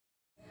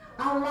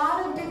a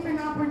lot of different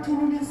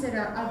opportunities that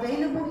are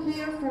available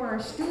here for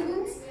our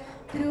students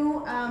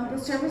through the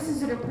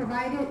services that are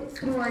provided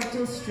through our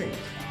district.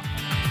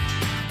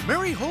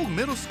 Mary Hoge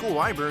Middle School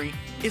Library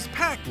is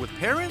packed with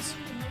parents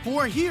who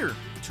are here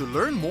to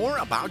learn more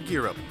about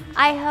Gear Up.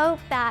 I hope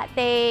that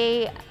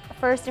they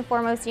first and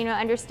foremost,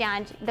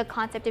 understand the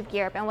concept of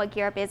Gear Up and what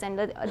Gear Up is, and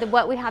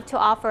what we have to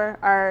offer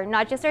are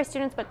not just our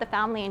students but the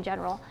family in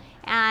general,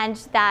 and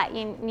that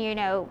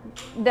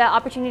the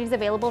opportunities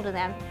available to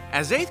them.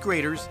 As 8th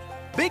graders,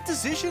 big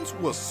decisions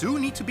will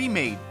soon need to be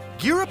made.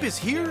 Gear Up is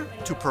here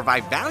to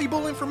provide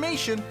valuable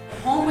information.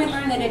 Home we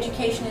learn that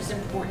education is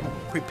important.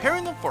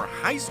 Preparing them for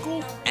high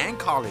school and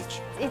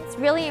college. It's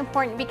really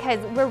important because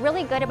we're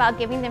really good about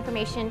giving the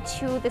information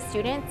to the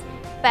students,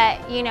 but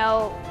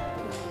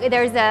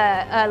there's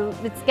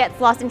it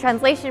gets lost in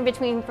translation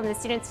from the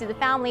students to the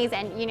families,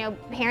 and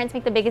parents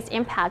make the biggest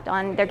impact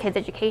on their kids'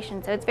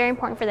 education, so it's very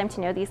important for them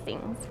to know these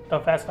things. The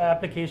FAFSA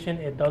application,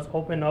 it does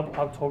open up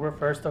October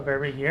 1st of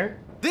every year.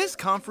 This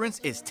conference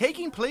is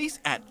taking place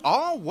at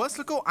all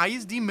Weslaco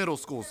ISD middle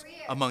schools.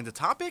 Among the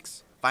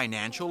topics,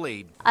 financial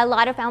aid. A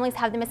lot of families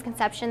have the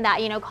misconception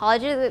that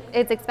college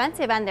is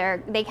expensive and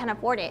they can't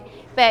afford it.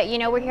 But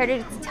we're here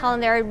to tell them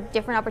there are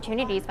different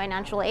opportunities,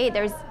 financial aid.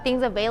 There's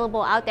things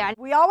available out there.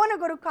 We all want to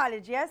go to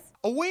college, yes?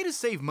 A way to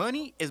save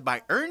money is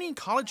by earning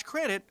college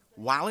credit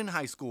while in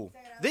high school.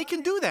 They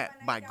can do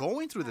that by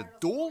going through the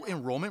dual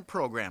enrollment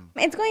program.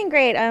 It's going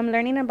great. I'm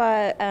learning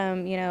about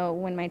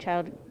when my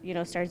child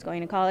starts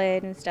going to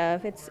college and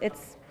stuff.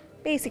 It's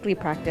basically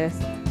practice.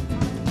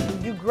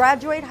 You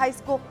graduate high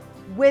school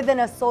with an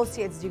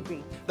associate's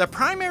degree. The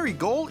primary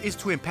goal is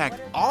to impact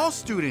all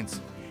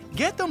students,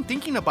 get them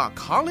thinking about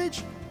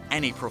college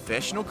and a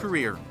professional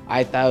career.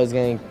 I thought it was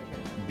going to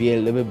be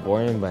a little bit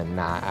boring, but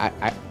nah,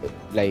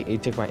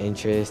 it took my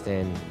interest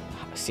in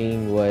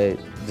seeing what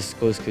the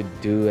schools could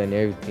do and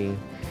everything,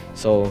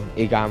 so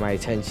it got my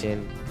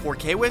attention. For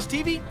KWest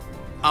TV,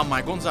 I'm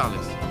Mike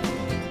Gonzalez.